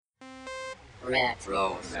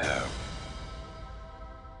Retro. No.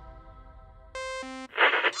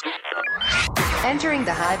 Entering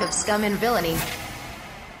the hive of scum and villainy.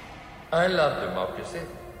 I love democracy.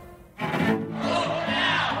 We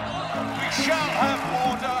shall have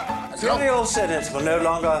order. The Royal Senate will no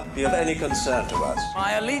longer be of any concern to us.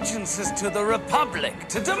 My allegiance is to the Republic,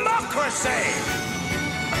 to democracy.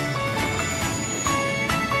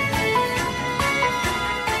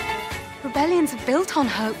 Rebellions are built on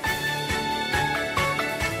hope.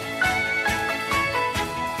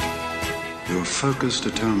 Your focus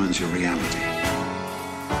determines your reality.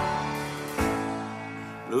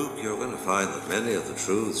 Luke, you're going to find that many of the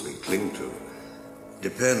truths we cling to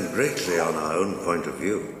depend greatly on our own point of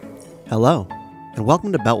view. Hello, and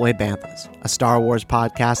welcome to Beltway Banthas, a Star Wars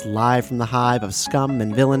podcast live from the hive of scum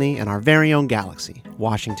and villainy in our very own galaxy,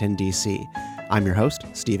 Washington, D.C. I'm your host,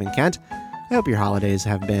 Stephen Kent. I hope your holidays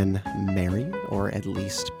have been merry, or at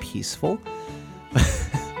least peaceful.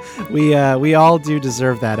 We all do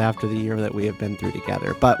deserve that after the year that we have been through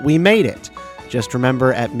together, but we made it. Just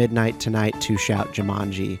remember at midnight tonight to shout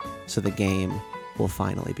Jumanji so the game will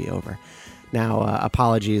finally be over. Now,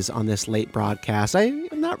 apologies on this late broadcast. I'm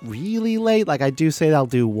not really late. Like, I do say that I'll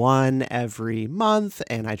do one every month,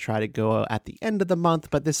 and I try to go at the end of the month,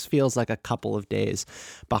 but this feels like a couple of days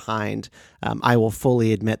behind. I will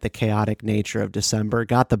fully admit the chaotic nature of December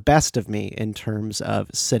got the best of me in terms of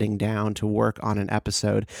sitting down to work on an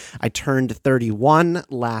episode. I turned 31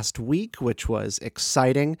 last week, which was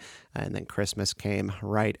exciting, and then Christmas came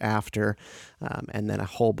right after, and then a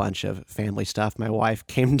whole bunch of family stuff. My wife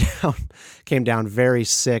came down very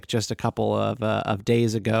sick just a couple of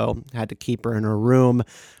days ago. Had to keep her in her room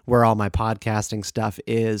where all my podcasting stuff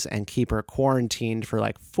is and keep her quarantined for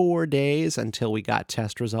like 4 days until we got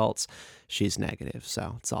test results. She's negative,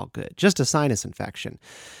 so it's all good. Just a sinus infection.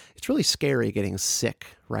 It's really scary getting sick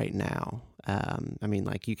right now. I mean,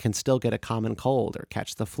 like, you can still get a common cold or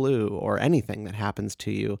catch the flu or anything that happens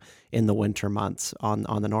to you in the winter months on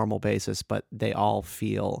the normal basis, but they all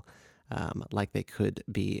feel like they could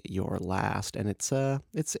be your last, and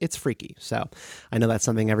it's freaky. So I know that's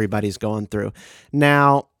something everybody's going through.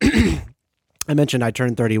 Now, I mentioned I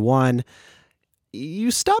turned 31.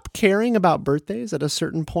 You stop caring about birthdays at a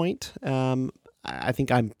certain point. I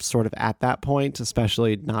think I'm sort of at that point,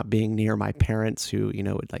 especially not being near my parents who,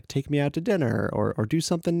 would like take me out to dinner or do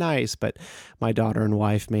something nice. But my daughter and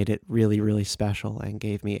wife made it really, really special and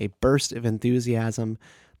gave me a burst of enthusiasm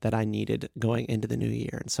that I needed going into the new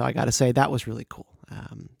year. And so I got to say that was really cool.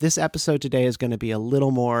 This episode today is going to be a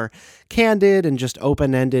little more candid and just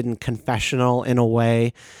open-ended and confessional in a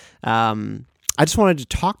way. I just wanted to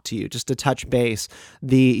talk to you, just to touch base.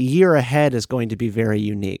 The year ahead is going to be very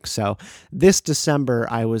unique. So this December,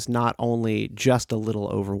 I was not only just a little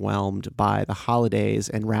overwhelmed by the holidays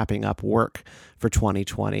and wrapping up work for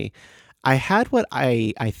 2020, I had what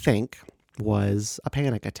I think was a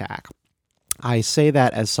panic attack. I say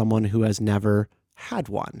that as someone who has never had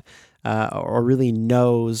one or really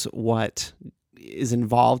knows what is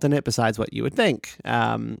involved in it besides what you would think.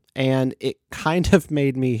 And it kind of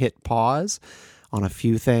made me hit pause on a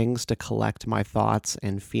few things to collect my thoughts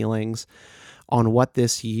and feelings on what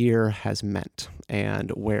this year has meant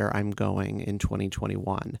and where I'm going in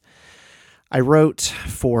 2021. I wrote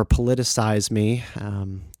for Politicize Me,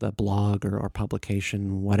 the blog or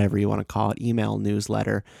publication, whatever you want to call it, email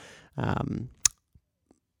newsletter,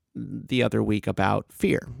 the other week about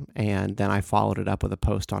fear. And then I followed it up with a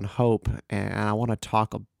post on hope. And I want to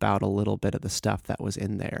talk about a little bit of the stuff that was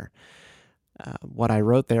in there. What I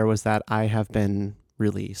wrote there was that I have been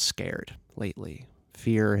really scared lately.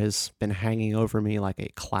 Fear has been hanging over me like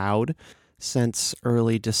a cloud since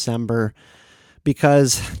early December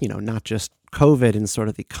because, not just COVID and sort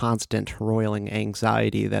of the constant roiling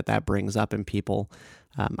anxiety that brings up in people.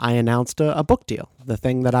 I announced a book deal, the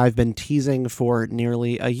thing that I've been teasing for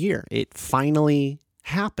nearly a year. It finally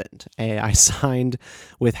happened. I signed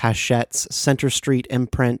with Hachette's Center Street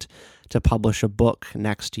imprint to publish a book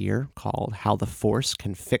next year called How the Force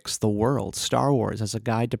Can Fix the World, Star Wars as a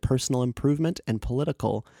Guide to Personal Improvement and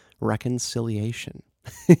Political Reconciliation.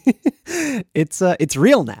 It's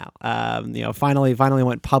real now. Finally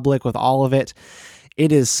went public with all of it.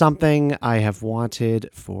 It is something I have wanted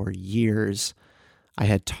for years. I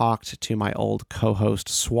had talked to my old co-host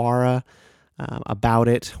Swara about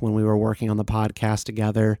it when we were working on the podcast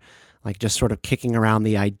together, like just sort of kicking around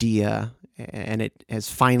the idea, and it has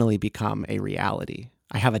finally become a reality.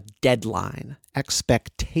 I have a deadline,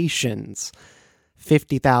 expectations,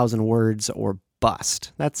 50,000 words or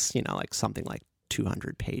bust. That's, like something like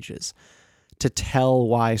 200 pages to tell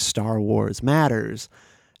why Star Wars matters,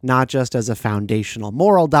 not just as a foundational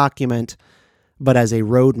moral document, but as a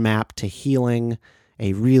roadmap to healing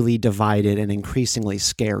a really divided and increasingly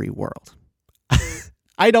scary world.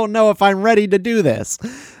 I don't know if I'm ready to do this,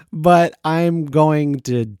 but I'm going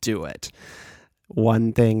to do it.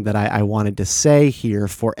 One thing that I wanted to say here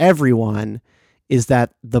for everyone is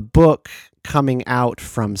that the book coming out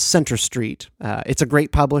from Center Street, it's a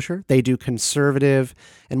great publisher. They do conservative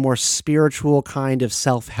and more spiritual kind of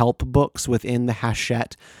self-help books within the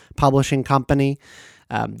Hachette publishing company.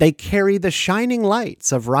 They carry the shining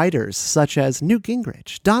lights of writers such as Newt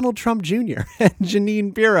Gingrich, Donald Trump Jr., and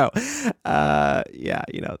Janine Pirro.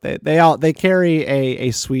 They carry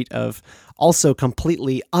a suite of also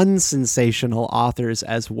completely unsensational authors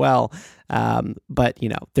as well. But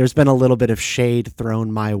there's been a little bit of shade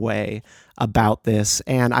thrown my way about this,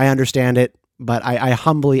 and I understand it, but I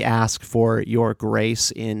humbly ask for your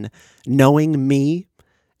grace in knowing me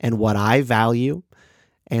and what I value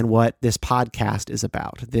and what this podcast is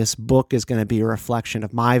about. This book is going to be a reflection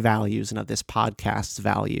of my values and of this podcast's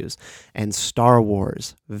values and Star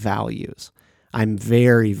Wars values. I'm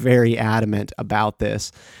very, very adamant about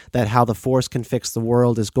this, that How the Force Can Fix the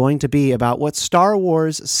World is going to be about what Star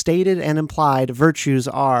Wars stated and implied virtues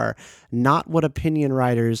are, not what opinion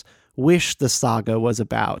writers wish the saga was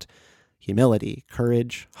about. Humility,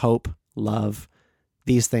 courage, hope, love.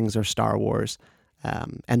 These things are Star Wars.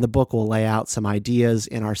 And the book will lay out some ideas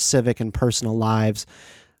in our civic and personal lives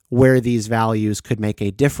where these values could make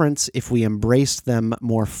a difference if we embraced them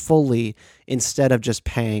more fully instead of just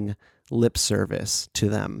paying lip service to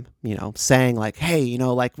them, saying like, hey,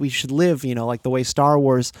 like we should live, like the way Star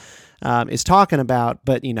Wars is talking about,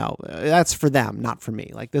 but, that's for them, not for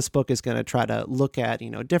me. Like this book is going to try to look at,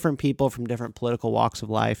 different people from different political walks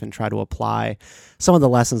of life and try to apply some of the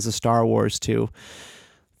lessons of Star Wars to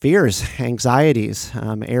fears, anxieties,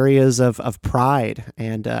 areas of pride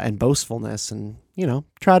and boastfulness, and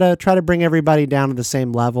try to bring everybody down to the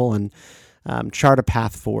same level and chart a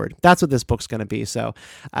path forward. That's what this book's going to be. So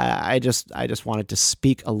I just wanted to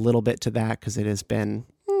speak a little bit to that because it has been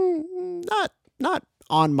not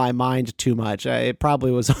on my mind too much. It probably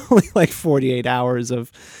was only like 48 hours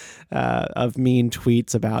of mean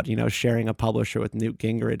tweets about, sharing a publisher with Newt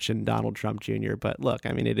Gingrich and Donald Trump Jr. But look,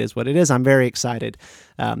 I mean, it is what it is. I'm very excited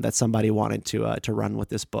that somebody wanted to run with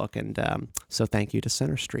this book. And so thank you to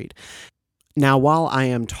Center Street. Now, while I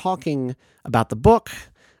am talking about the book,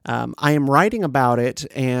 I am writing about it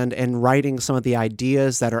and writing some of the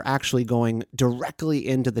ideas that are actually going directly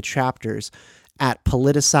into the chapters at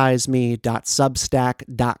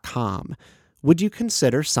politicizeme.substack.com. Would you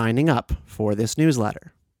consider signing up for this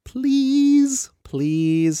newsletter? Please.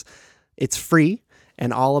 It's free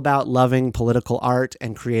and all about loving political art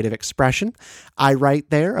and creative expression. I write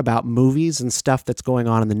there about movies and stuff that's going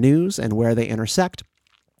on in the news and where they intersect.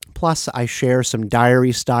 Plus, I share some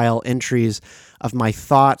diary-style entries of my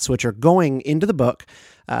thoughts, which are going into the book,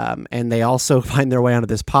 and they also find their way onto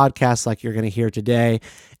this podcast like you're going to hear today.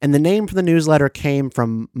 And the name for the newsletter came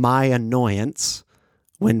from my annoyance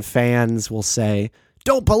when fans will say,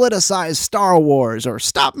 "Don't politicize Star Wars," or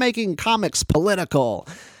 "Stop making comics political."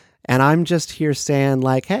 And I'm just here saying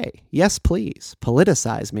like, hey, yes, please,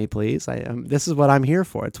 politicize me, please. This is what I'm here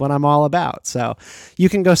for. It's what I'm all about. So you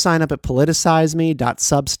can go sign up at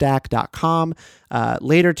politicizeme.substack.com.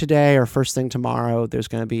 Later today or first thing tomorrow, there's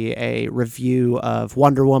going to be a review of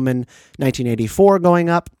Wonder Woman 1984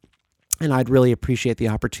 going up. And I'd really appreciate the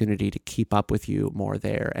opportunity to keep up with you more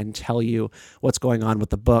there and tell you what's going on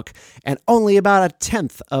with the book. And only about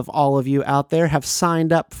 1/10 of all of you out there have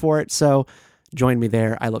signed up for it. So join me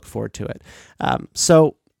there. I look forward to it.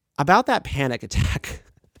 So about that panic attack,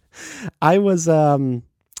 I was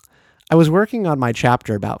working on my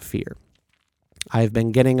chapter about fear. I've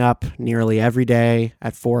been getting up nearly every day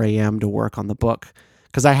at 4 a.m. to work on the book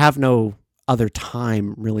because I have no other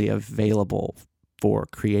time really available for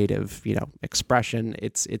creative, expression.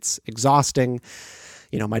 It's exhausting.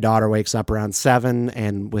 My daughter wakes up around 7,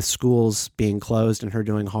 and with schools being closed and her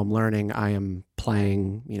doing home learning, I am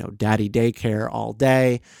playing, daddy daycare all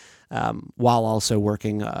day, while also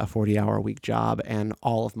working a 40-hour-a-week job and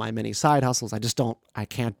all of my many side hustles. I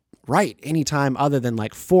can't write anytime other than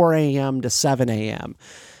like 4 a.m. to 7 a.m.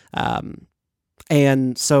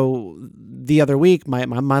 And so the other week, my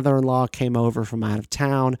mother-in-law came over from out of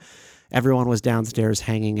town. Everyone was downstairs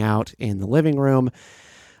hanging out in the living room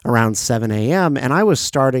around 7 a.m. And I was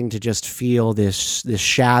starting to just feel this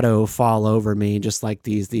shadow fall over me, just like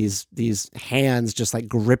these hands just like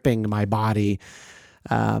gripping my body,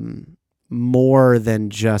 more than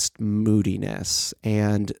just moodiness.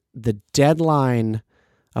 And the deadline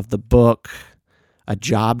of the book, a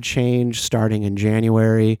job change starting in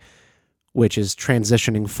January, which is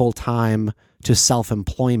transitioning full-time to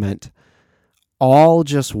self-employment, all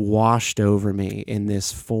just washed over me in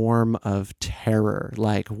this form of terror.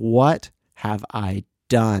 Like, what have I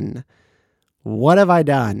done? What have I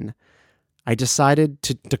done? I decided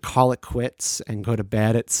to call it quits and go to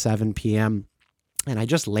bed at 7 p.m. And I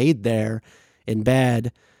just laid there in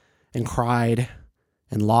bed and cried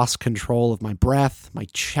and lost control of my breath. My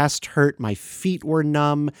chest hurt. My feet were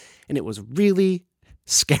numb. And it was really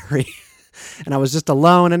scary. And I was just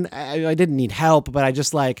alone, and I didn't need help, but I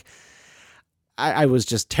just I was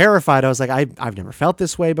just terrified. I was like, I've never felt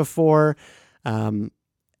this way before. And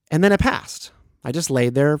then it passed. I just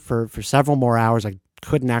laid there for several more hours. I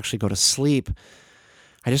couldn't actually go to sleep.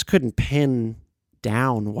 I just couldn't pin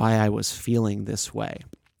down why I was feeling this way.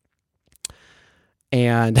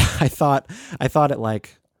 And I thought at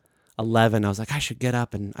like 11, I was like, I should get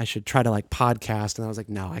up and I should try to podcast. And I was like,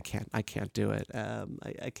 no, I can't do it.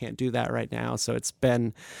 I can't do that right now. So it's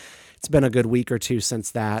been a good week or two since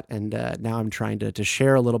that. And now I'm trying to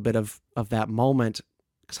share a little bit of that moment,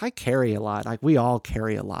 because I carry a lot. Like, we all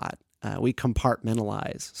carry a lot. We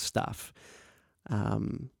compartmentalize stuff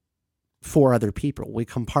for other people. We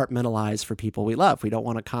compartmentalize for people we love. We don't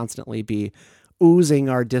want to constantly be oozing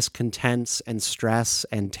our discontents and stress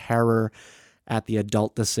and terror at the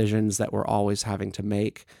adult decisions that we're always having to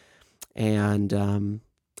make. And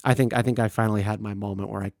I think I finally had my moment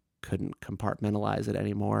where I couldn't compartmentalize it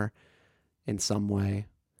anymore in some way.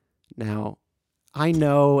 Now, I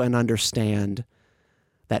know and understand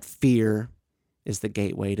that fear is the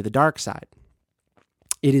gateway to the dark side.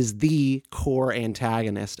 It is the core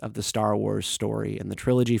antagonist of the Star Wars story in the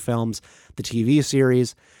trilogy films, the TV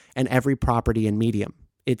series, and every property and medium.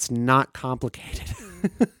 It's not complicated.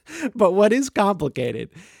 But what is complicated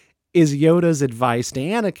is Yoda's advice to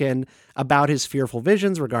Anakin about his fearful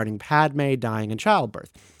visions regarding Padme dying in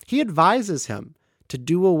childbirth. He advises him to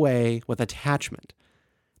do away with attachment.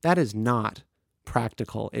 That is not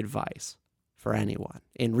practical advice for anyone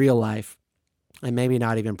in real life, and maybe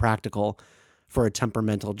not even practical for a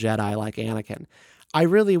temperamental Jedi like Anakin. I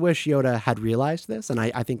really wish Yoda had realized this, and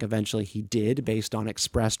I think eventually he did, based on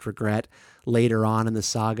expressed regret later on in the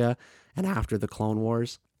saga and after the Clone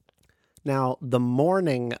Wars. Now, the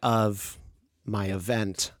morning of my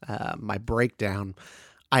event, my breakdown,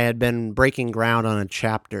 I had been breaking ground on a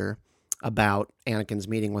chapter about Anakin's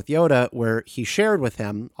meeting with Yoda, where he shared with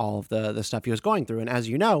him all of the stuff he was going through. And as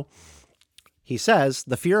you know, he says,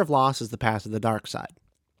 the fear of loss is the path to the dark side.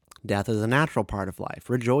 Death is a natural part of life.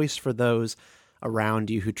 Rejoice for those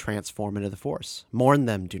around you who transform into the Force. Mourn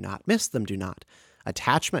them, do not. Miss them, do not.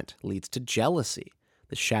 Attachment leads to jealousy,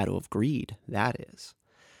 the shadow of greed, that is.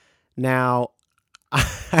 Now,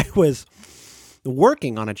 I was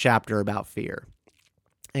working on a chapter about fear,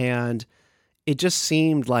 and it just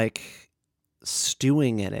seemed like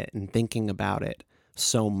stewing in it and thinking about it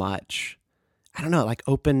so much, I don't know,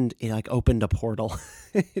 opened a portal.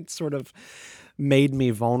 It sort of made me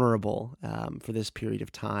vulnerable for this period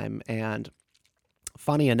of time. And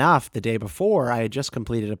funny enough, the day before, I had just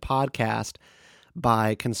completed a podcast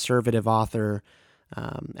by conservative author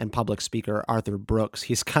and public speaker Arthur Brooks.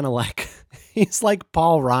 He's kind of he's like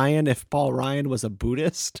Paul Ryan if Paul Ryan was a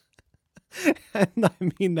Buddhist. And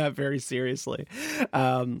I mean that very seriously.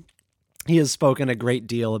 He has spoken a great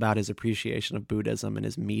deal about his appreciation of Buddhism and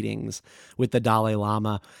his meetings with the Dalai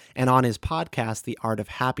Lama. And on his podcast, The Art of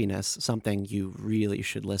Happiness, something you really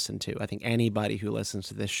should listen to. I think anybody who listens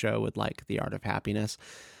to this show would like The Art of Happiness.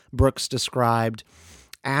 Brooks described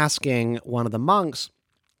asking one of the monks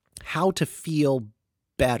how to feel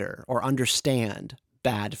better or understand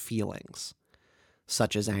bad feelings,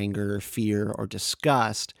 such as anger, fear, or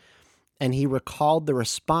disgust. And he recalled the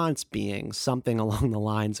response being something along the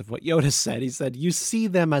lines of what Yoda said. He said, you see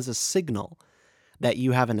them as a signal that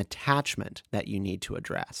you have an attachment that you need to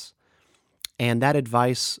address. And that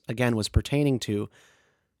advice, again, was pertaining to,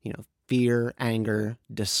 fear, anger,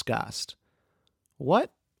 disgust.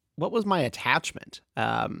 What was my attachment?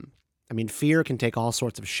 Fear can take all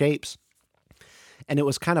sorts of shapes. And it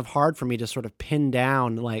was kind of hard for me to sort of pin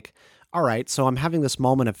down, all right, so I'm having this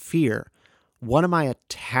moment of fear. What am I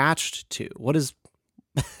attached to? What is,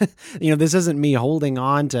 this isn't me holding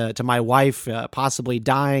on to my wife possibly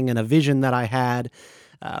dying in a vision that I had.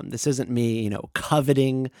 This isn't me,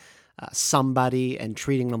 coveting somebody and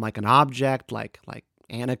treating them like an object, like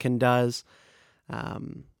Anakin does.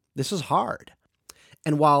 This is hard.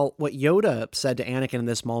 And while what Yoda said to Anakin in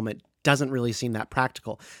this moment doesn't really seem that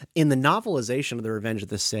practical, in the novelization of The Revenge of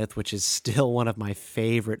the Sith, which is still one of my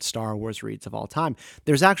favorite Star Wars reads of all time,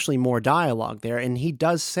 there's actually more dialogue there. And he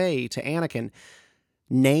does say to Anakin,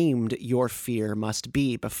 named your fear must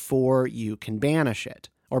be before you can banish it,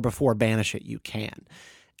 or before banish it you can.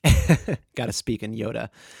 Got to speak in Yoda.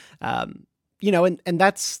 And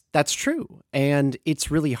that's true. And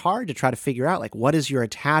it's really hard to try to figure out, like, what is your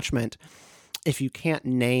attachment if you can't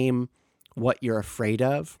name what you're afraid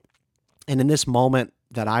of. And in this moment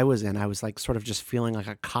that I was in, I was like sort of just feeling like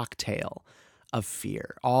a cocktail of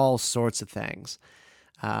fear, all sorts of things.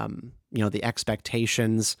 The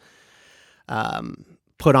expectations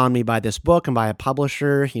put on me by this book and by a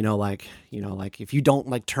publisher, like if you don't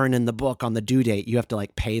like turn in the book on the due date, you have to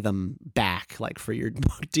like pay them back like for your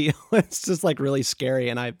book deal. It's just like really scary.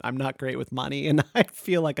 And I'm not great with money, and I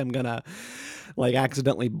feel like I'm gonna like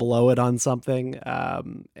accidentally blow it on something.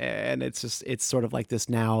 And it's sort of like this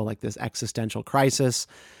now, like this existential crisis,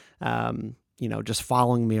 just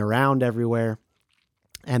following me around everywhere.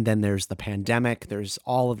 And then there's the pandemic. There's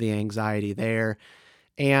all of the anxiety there.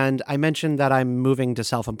 And I mentioned that I'm moving to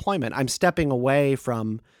self-employment. I'm stepping away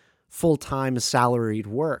from full-time salaried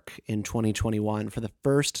work in 2021 for the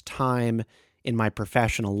first time in my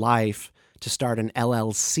professional life to start an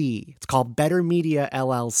LLC. It's called Better Media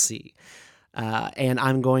LLC. And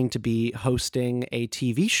I'm going to be hosting a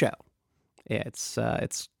TV show. It's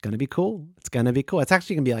going to be cool. It's going to be cool. It's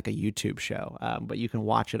actually going to be like a YouTube show, but you can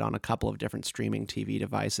watch it on a couple of different streaming TV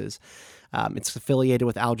devices. It's affiliated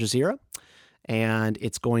with Al Jazeera, and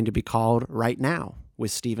it's going to be called Right Now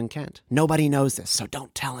with Stephen Kent. Nobody knows this, so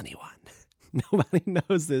don't tell anyone. Nobody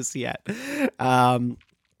knows this yet.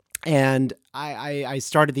 And I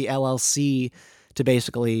started the LLC to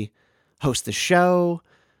basically host the show,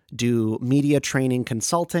 do media training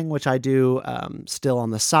consulting, which I do still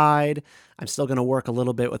on the side. I'm still going to work a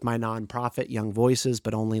little bit with my nonprofit, Young Voices,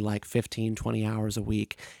 but only like 15, 20 hours a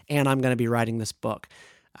week. And I'm going to be writing this book.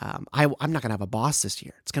 I'm not going to have a boss this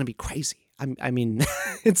year. It's going to be crazy. I mean,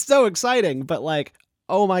 it's so exciting, but like,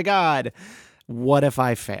 oh my God, what if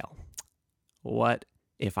I fail? What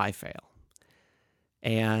if I fail?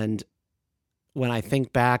 And when I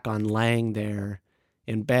think back on laying there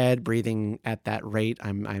in bed, breathing at that rate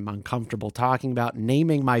I'm uncomfortable talking about,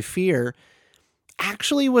 naming my fear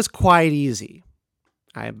actually was quite easy.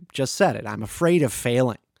 I just said it. I'm afraid of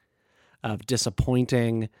failing, of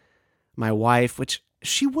disappointing my wife, which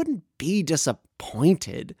she wouldn't be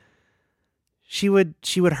disappointed. She would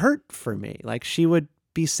hurt for me. Like, she would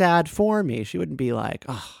be sad for me. She wouldn't be like,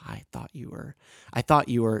 "Oh, I thought you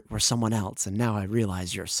were someone else, and now I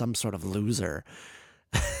realize you're some sort of loser."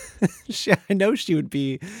 I know she would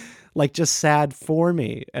be like just sad for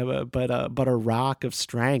me, but a rock of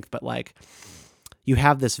strength. But like, you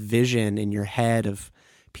have this vision in your head of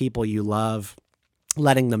people you love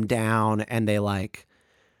letting them down, and they like,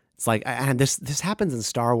 it's like, and this happens in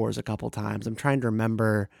Star Wars a couple times. I'm trying to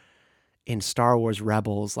remember in Star Wars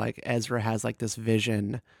Rebels, like Ezra has like this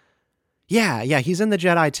vision. Yeah, he's in the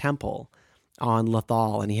Jedi Temple on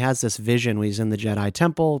Lothal, and he has this vision when he's in the Jedi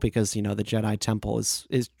Temple, because the Jedi Temple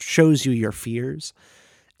is shows you your fears,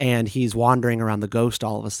 and he's wandering around the Ghost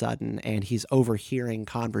all of a sudden, and he's overhearing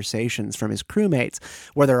conversations from his crewmates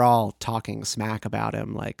where they're all talking smack about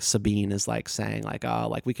him. Like Sabine is like saying like, "Oh,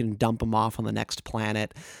 like we can dump him off on the next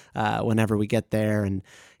planet whenever we get there," and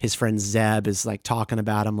his friend Zeb is like talking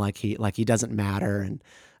about him like he doesn't matter, and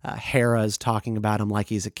Hera is talking about him like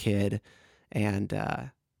he's a kid, and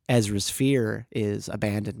Ezra's fear is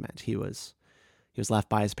abandonment. He was left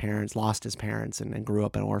by his parents, lost his parents, and grew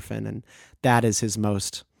up an orphan, and that is his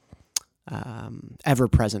most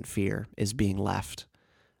ever-present fear, is being left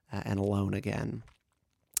and alone again.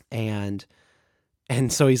 And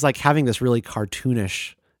so he's like having this really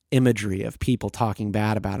cartoonish imagery of people talking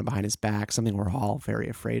bad about him behind his back. Something we're all very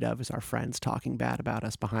afraid of is our friends talking bad about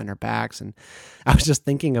us behind our backs. And I was just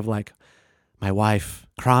thinking of like my wife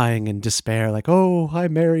crying in despair, like, "Oh, I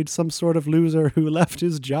married some sort of loser who left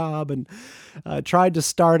his job and tried to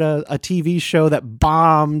start a TV show that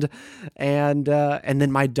bombed." And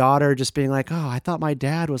then my daughter just being like, "Oh, I thought my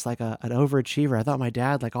dad was like an overachiever. I thought my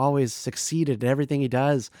dad like always succeeded at everything he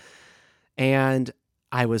does." And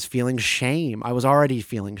I was feeling shame. I was already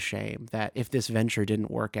feeling shame that if this venture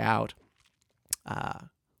didn't work out,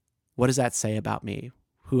 what does that say about me?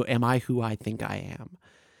 Who am I? Who I think I am?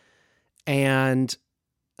 And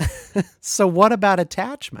so what about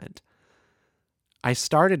attachment? I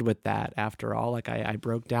started with that after all. Like I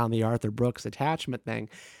broke down the Arthur Brooks attachment thing.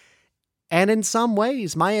 And in some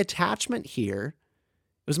ways, my attachment here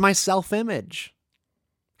was my self-image,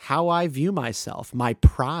 how I view myself, my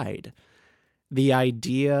pride, the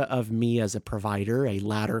idea of me as a provider, a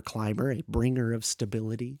ladder climber, a bringer of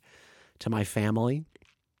stability to my family.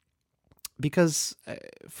 Because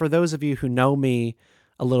for those of you who know me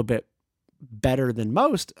a little bit better than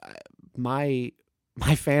most, my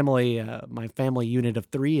family unit of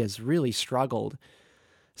 3 has really struggled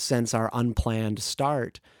since our unplanned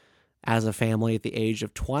start as a family at the age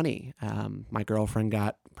of 20. My girlfriend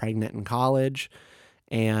got pregnant in college,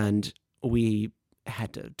 and we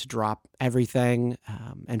had to drop everything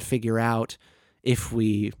and figure out if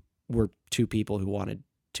we were two people who wanted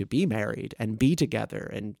to be married and be together,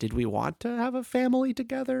 and did we want to have a family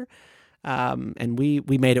together? And we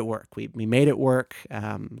made it work. We made it work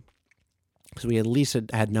because we at least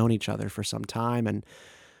had known each other for some time. And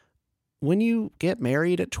when you get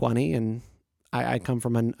married at 20, and I come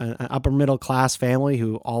from an upper middle class family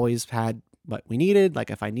who always had what we needed. Like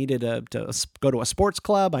if I needed to go to a sports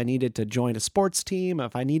club, I needed to join a sports team.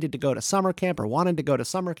 If I needed to go to summer camp or wanted to go to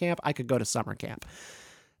summer camp, I could go to summer camp.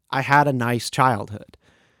 I had a nice childhood,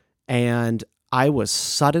 and I was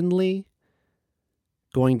suddenly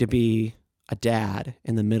going to be a dad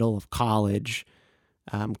in the middle of college,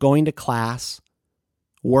 going to class,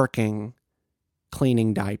 working,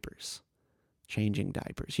 cleaning diapers, changing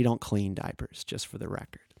diapers. You don't clean diapers, just for the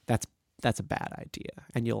record. That's a bad idea,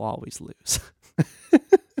 and you'll always lose.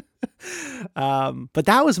 But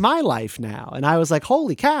that was my life now, and I was like,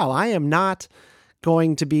 holy cow, I am not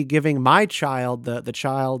going to be giving my child the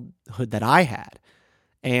childhood that I had.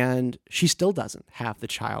 And she still doesn't have the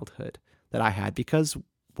childhood that I had, because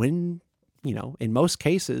when, in most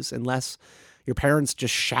cases, unless your parents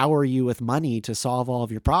just shower you with money to solve all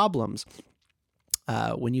of your problems,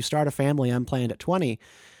 when you start a family unplanned at 20,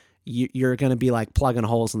 you're going to be like plugging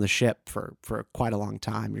holes in the ship for quite a long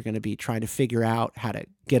time. You're going to be trying to figure out how to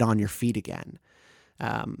get on your feet again.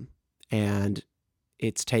 And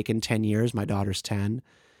it's taken 10 years. My daughter's 10.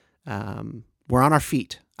 We're on our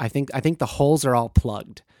feet. I think the holes are all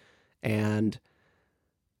plugged, and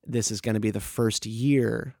this is going to be the first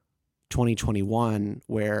year, 2021,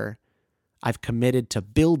 where I've committed to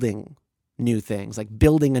building new things, like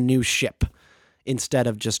building a new ship instead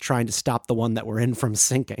of just trying to stop the one that we're in from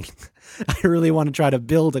sinking. I really want to try to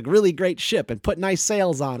build a really great ship and put nice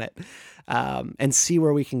sails on it, and see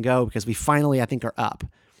where we can go, because we finally, I think, are up.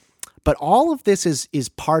 But all of this is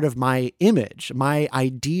part of my image, my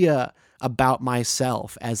idea about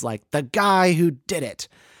myself as like the guy who did it.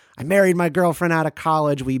 I married my girlfriend out of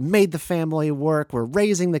college. We made the family work. We're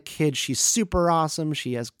raising the kids. She's super awesome.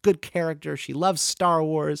 She has good character. She loves Star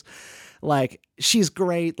Wars. Like, she's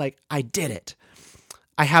great. Like, I did it.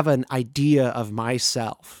 I have an idea of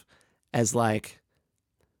myself as like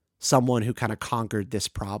someone who kind of conquered this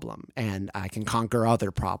problem, and I can conquer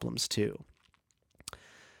other problems too.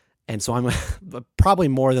 And so I'm probably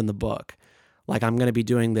more than the book. Like, I'm going to be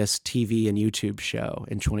doing this TV and YouTube show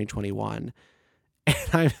in 2021.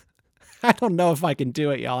 And I don't know if I can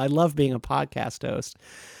do it, y'all. I love being a podcast host,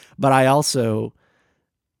 but I also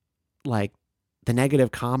like the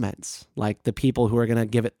negative comments, like the people who are going to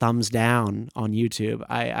give it thumbs down on YouTube.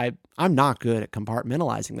 I'm not good at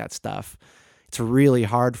compartmentalizing that stuff. It's really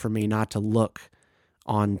hard for me not to look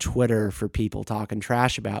on Twitter for people talking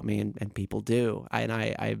trash about me, and people do.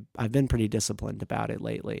 I've been pretty disciplined about it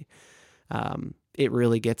lately. It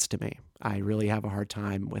really gets to me. I really have a hard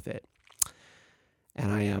time with it. And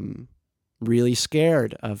I am really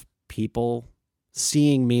scared of people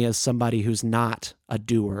seeing me as somebody who's not a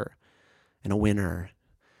doer and a winner,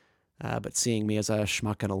 but seeing me as a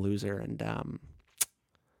schmuck and a loser. And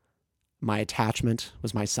my attachment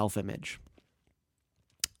was my self-image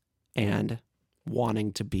and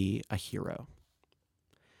wanting to be a hero.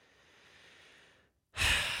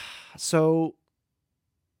 So,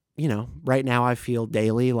 right now I feel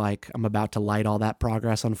daily like I'm about to light all that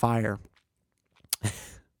progress on fire.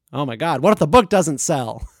 Oh my God, what if the book doesn't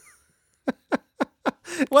sell?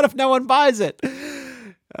 What if no one buys it?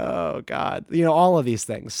 Oh God, all of these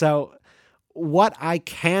things. So what I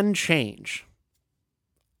can change,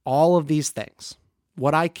 all of these things,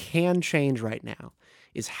 what I can change right now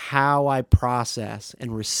is how I process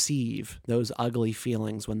and receive those ugly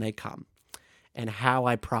feelings when they come, and how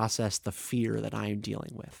I process the fear that I am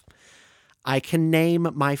dealing with. I can name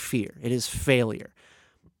my fear. It is failure.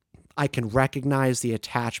 I can recognize the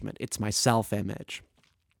attachment. It's my self-image.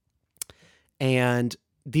 And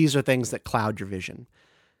these are things that cloud your vision.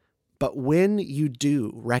 But when you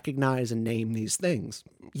do recognize and name these things,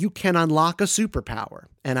 you can unlock a superpower.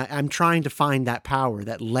 And I'm trying to find that power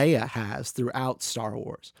that Leia has throughout Star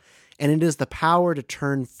Wars. And it is the power to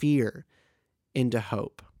turn fear into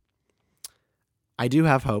hope. I do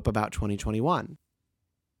have hope about 2021.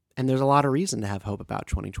 And there's a lot of reason to have hope about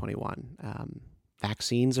 2021.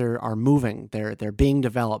 Vaccines are moving. They're being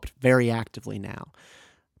developed very actively now.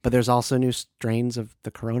 But there's also new strains of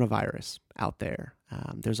the coronavirus out there.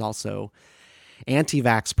 There's also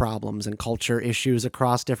anti-vax problems and culture issues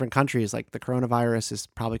across different countries. Like the coronavirus is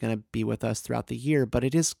probably going to be with us throughout the year, but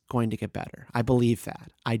it is going to get better. I believe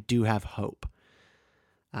that. I do have hope.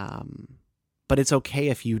 But it's okay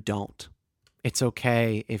if you don't. It's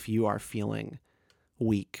okay if you are feeling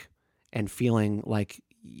weak and feeling like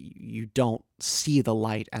you don't see the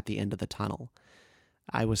light at the end of the tunnel.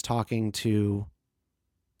 I was talking to,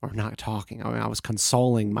 or not talking, I was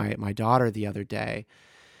consoling my daughter the other day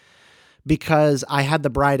because I had the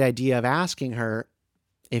bright idea of asking her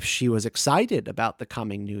if she was excited about the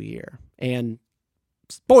coming new year. And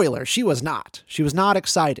spoiler, she was not. She was not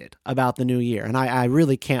excited about the new year. And I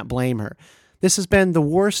really can't blame her. This has been the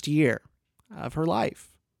worst year of her life.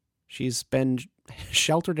 She's been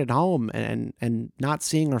sheltered at home and not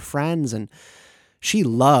seeing her friends. And she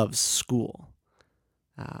loves school.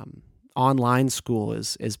 Online school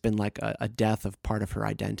has been like a death of part of her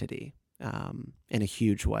identity in a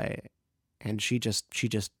huge way. And she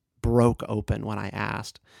just broke open when I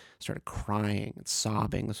asked, started crying and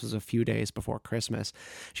sobbing. This was a few days before Christmas.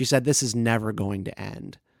 She said, "This is never going to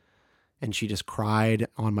end." And she just cried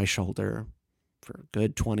on my shoulder for a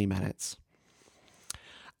good 20 minutes.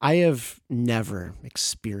 I have never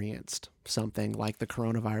experienced something like the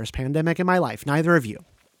coronavirus pandemic in my life. Neither of you.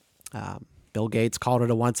 Bill Gates called it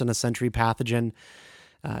a once-in-a-century pathogen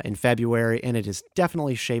in February, and it is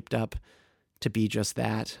definitely shaped up to be just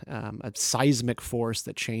that, a seismic force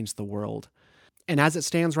that changed the world. And as it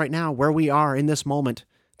stands right now, where we are in this moment,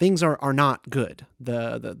 things are not good.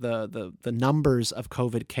 The numbers of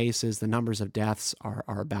COVID cases, the numbers of deaths are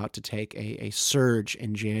about to take a surge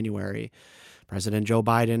in January. President-elect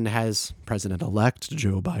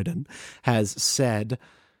Joe Biden has said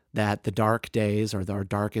that the dark days or our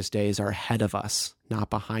darkest days are ahead of us, not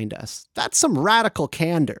behind us. That's some radical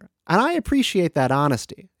candor. And I appreciate that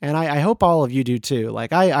honesty. And I hope all of you do too.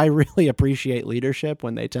 Like, I really appreciate leadership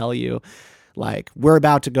when they tell you, like, we're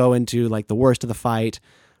about to go into like the worst of the fight,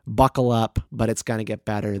 buckle up, but it's going to get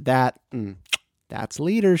better. That's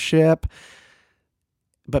leadership.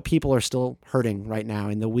 But people are still hurting right now.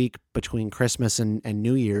 In the week between Christmas and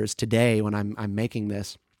New Year's, today when I'm making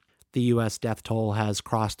this, the U.S. death toll has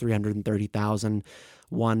crossed 330,000,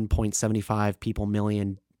 1.75 people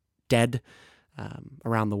million dead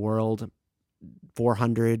around the world.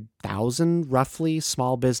 400,000, roughly,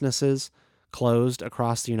 small businesses closed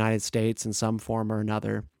across the United States in some form or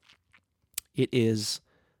another. It is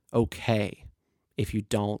okay if you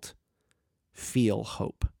don't feel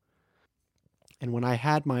hope. And when I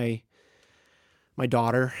had my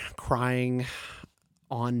daughter crying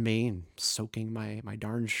on me and soaking my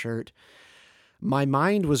darn shirt, my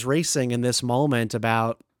mind was racing in this moment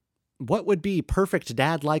about what would be perfect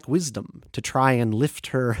dad-like wisdom to try and lift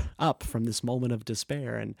her up from this moment of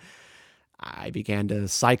despair. And I began to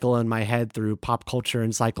cycle in my head through pop culture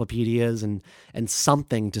encyclopedias and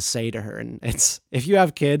something to say to her. And it's, if you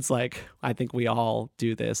have kids, like, I think we all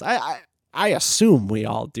do this. I assume we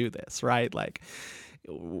all do this, right? Like,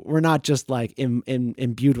 we're not just like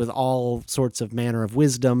imbued with all sorts of manner of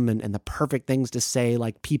wisdom and the perfect things to say,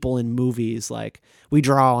 like people in movies. Like, we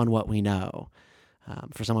draw on what we know.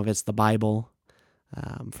 For some of it's the Bible.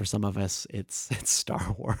 For some of us, it's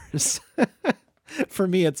Star Wars. For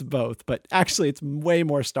me, it's both, but actually it's way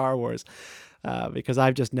more Star Wars because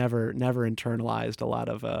I've just never internalized a lot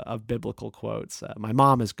of biblical quotes. My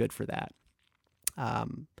mom is good for that.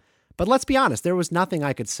 But let's be honest, there was nothing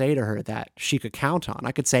I could say to her that she could count on.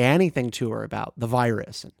 I could say anything to her about the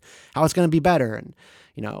virus and how it's going to be better. And,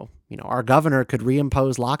 our governor could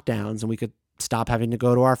reimpose lockdowns and we could stop having to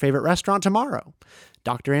go to our favorite restaurant tomorrow.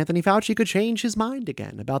 Dr. Anthony Fauci could change his mind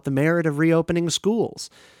again about the merit of reopening schools.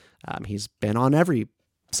 He's been on every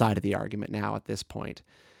side of the argument now at this point.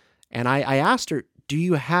 And I asked her, do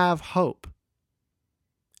you have hope?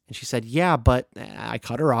 And she said, yeah, but I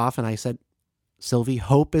cut her off and I said, Sylvie,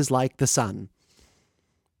 hope is like the sun.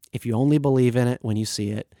 If you only believe in it when you see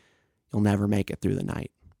it, you'll never make it through the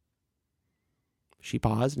night. She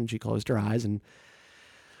paused and she closed her eyes, and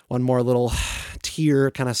one more little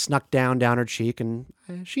tear kind of snuck down her cheek, and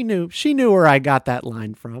she knew where I got that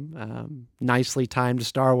line from. Nicely timed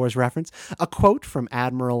Star Wars reference. A quote from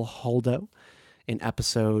Admiral Holdo in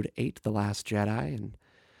Episode 8, The Last Jedi. And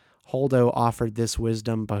Holdo offered this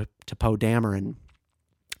wisdom to Poe Dameron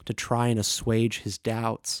to try and assuage his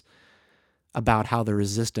doubts about how the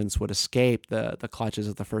Resistance would escape the clutches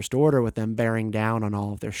of the First Order with them bearing down on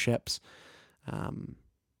all of their ships.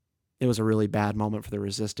 It was a really bad moment for the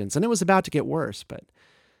Resistance, and it was about to get worse, but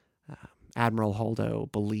Admiral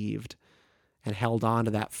Holdo believed and held on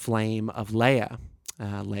to that flame of Leia,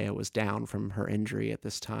 Leia was down from her injury at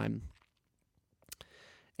this time.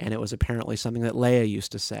 And it was apparently something that Leia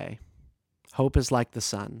used to say. Hope is like the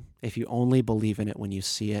sun. If you only believe in it when you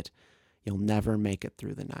see it, you'll never make it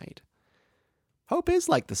through the night. Hope is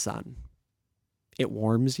like the sun. It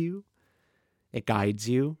warms you. It guides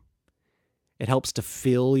you. It helps to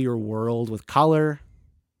fill your world with color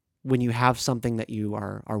when you have something that you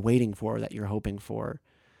are waiting for, that you're hoping for.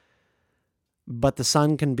 But the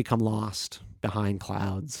sun can become lost behind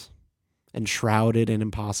clouds and shrouded in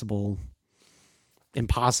impossible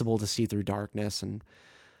to see through darkness, and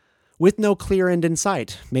with no clear end in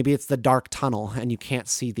sight. Maybe it's the dark tunnel and you can't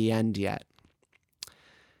see the end yet.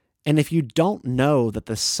 And if you don't know that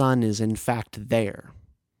the sun is in fact there,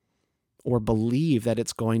 or believe that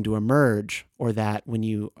it's going to emerge, or that when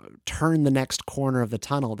you turn the next corner of the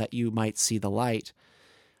tunnel that you might see the light,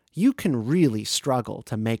 you can really struggle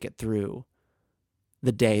to make it through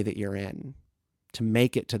the day that you're in, to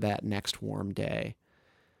make it to that next warm day.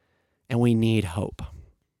 And we need hope,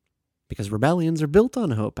 because rebellions are built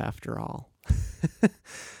on hope after all.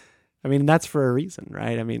 I mean, that's for a reason,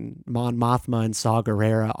 right? I mean, Mon Mothma and Saw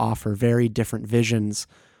Gerrera offer very different visions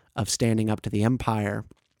of standing up to the Empire.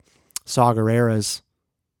 Saw Gerrera's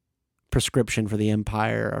prescription for the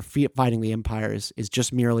Empire, or fighting the Empire, is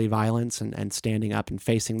just merely violence and standing up and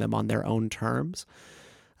facing them on their own terms,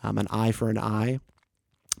 an eye for an eye.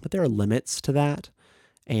 But there are limits to that,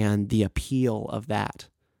 and the appeal of that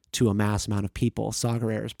to a mass amount of people. Saw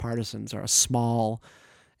Gerrera's partisans are a small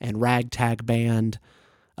and ragtag band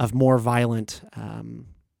of more violent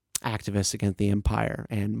activists against the Empire.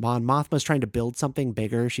 And Mon Mothma's trying to build something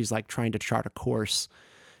bigger. She's like trying to chart a course,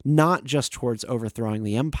 not just towards overthrowing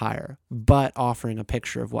the Empire, but offering a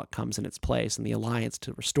picture of what comes in its place. And the alliance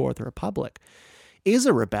to restore the Republic is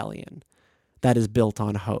a rebellion that is built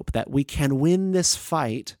on hope, that we can win this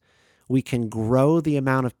fight, we can grow the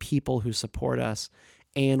amount of people who support us,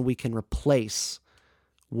 and we can replace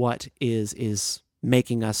what is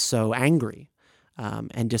making us so angry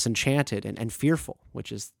and disenchanted and fearful,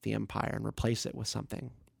 which is the Empire, and replace it with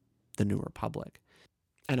something, the New Republic.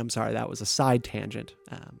 And I'm sorry, that was a side tangent,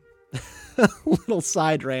 a little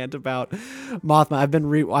side rant about Mothma. I've been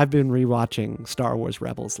rewatching Star Wars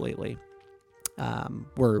Rebels lately.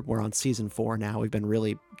 We're on season 4 now. We've been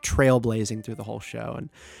really trailblazing through the whole show,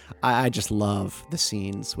 and I just love the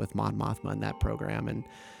scenes with Mon Mothma in that program, and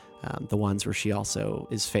the ones where she also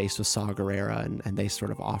is faced with Saw Gerrera, and they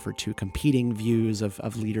sort of offer two competing views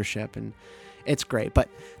of leadership, and it's great. But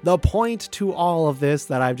the point to all of this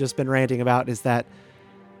that I've just been ranting about is that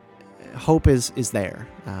hope is there,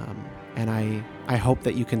 and I hope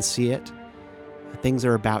that you can see it. Things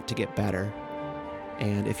are about to get better,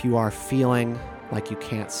 and if you are feeling like you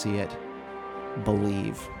can't see it,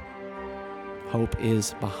 believe. Hope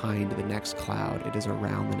is behind the next cloud. It is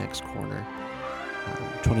around the next corner.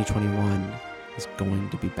 2021 is going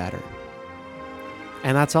to be better.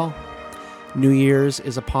 And that's all. New Year's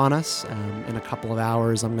is upon us. In a couple of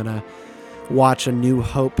hours, I'm going to watch A New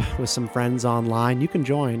Hope with some friends online. You can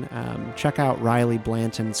join. Check out Riley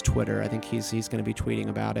Blanton's Twitter. I think he's going to be tweeting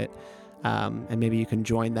about it. And maybe you can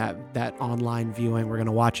join that online viewing. We're going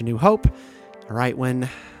to watch A New Hope. Right when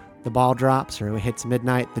the ball drops or it hits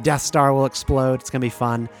midnight, the Death Star will explode. It's going to be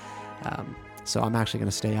fun. So I'm actually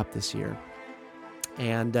going to stay up this year.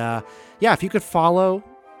 And if you could follow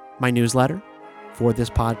my newsletter for this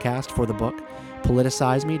podcast, for the book,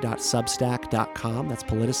 politicizeme.substack.com. That's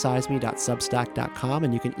politicizeme.substack.com.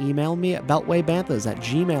 And you can email me at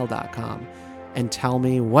beltwaybanthas@gmail.com and tell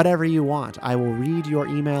me whatever you want. I will read your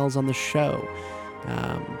emails on the show.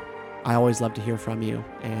 I always love to hear from you,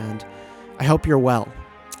 and I hope you're well.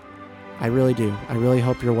 I really do. I really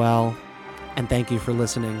hope you're well, and thank you for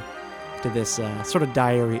listening to this sort of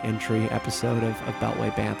diary entry episode of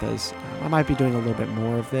Beltway Banthas. I might be doing a little bit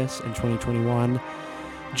more of this in 2021,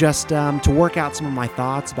 just to work out some of my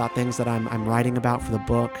thoughts about things that I'm writing about for the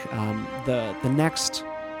book. The next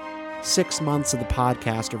 6 months of the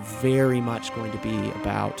podcast are very much going to be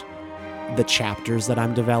about the chapters that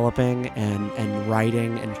I'm developing and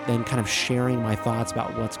writing, and then kind of sharing my thoughts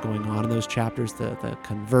about what's going on in those chapters, the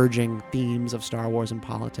converging themes of Star Wars and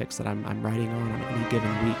politics that I'm writing on any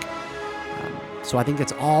given week. So I think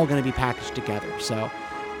it's all going to be packaged together. So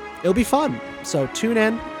it'll be fun. So tune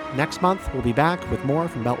in. Next month, we'll be back with more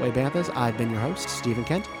from Beltway Banthas. I've been your host, Stephen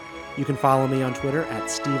Kent. You can follow me on Twitter at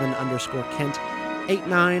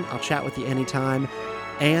Stephen_Kent89. I'll chat with you anytime.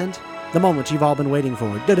 And the moment you've all been waiting for.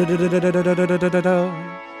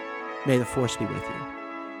 May the Force be with you.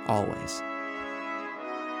 Always.